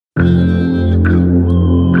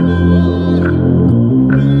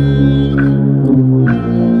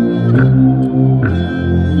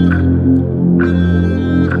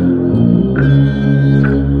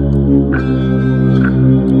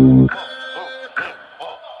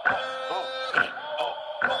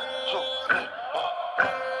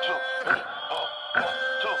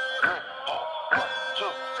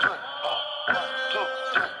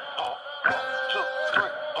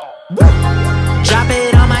Drop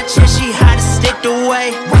it on my chest, she hard to stick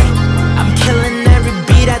away. I'm killing every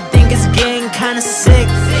beat, I think it's getting kinda sick.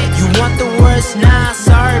 You want the worst? Nah,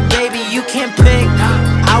 sorry baby, you can't pick.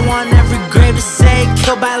 I want every grave to say,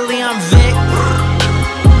 killed by Leon Vick.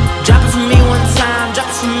 Drop it for me one time, drop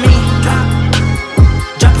it for me.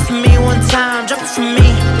 Drop it for me one time, drop it for me.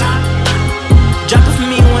 Drop it for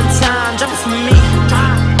me one time, drop it for me.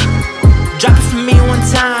 Drop it for me one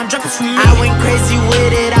time, drop it for me. I went crazy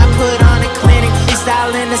with it, I put on a clinic.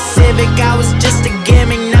 Freestyle in a Civic, I was just a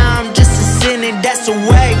gimmick. Now I'm just a cynic, that's the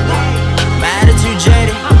way. My attitude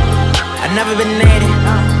jaded, I've never been native.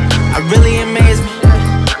 I really amaze me,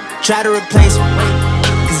 try to replace me,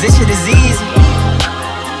 cause this shit is easy.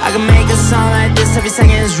 I can make a song like this every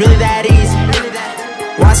second, it's really that easy.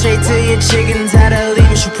 Walk straight to your chicken, tell her leave,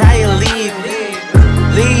 you should probably leave.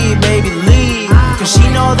 Leave, baby, leave, cause she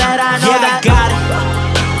know that I know that I got it.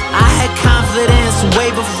 I had confidence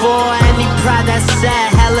way before any pride that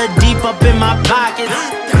sat hella deep up in my pockets.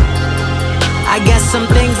 I guess some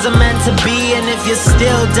things are meant to be, and if you're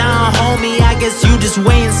still down, homie, I guess you just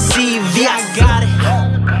wait and see. V, I got it.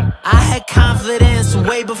 I had confidence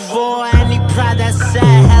way before any pride that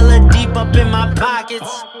sat hella deep up in my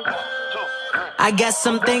pockets. I guess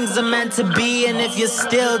some things are meant to be, and if you're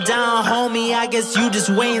still down, homie, I guess you just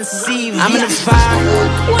wait and see. I'm in the fire.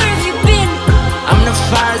 Where have you been? I'm in the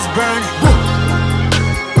fire, it's burning.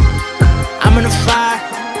 I'm in the fire.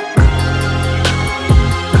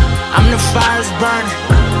 I'm in the fire, it's burning.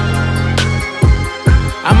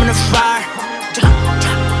 I'm in the fire.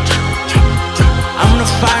 I'm in the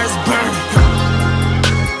fire, it's burning.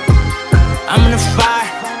 I'm in the fire.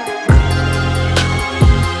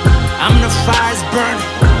 I'm in the fire, it's burning.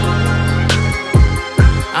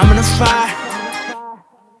 I'm in the fire.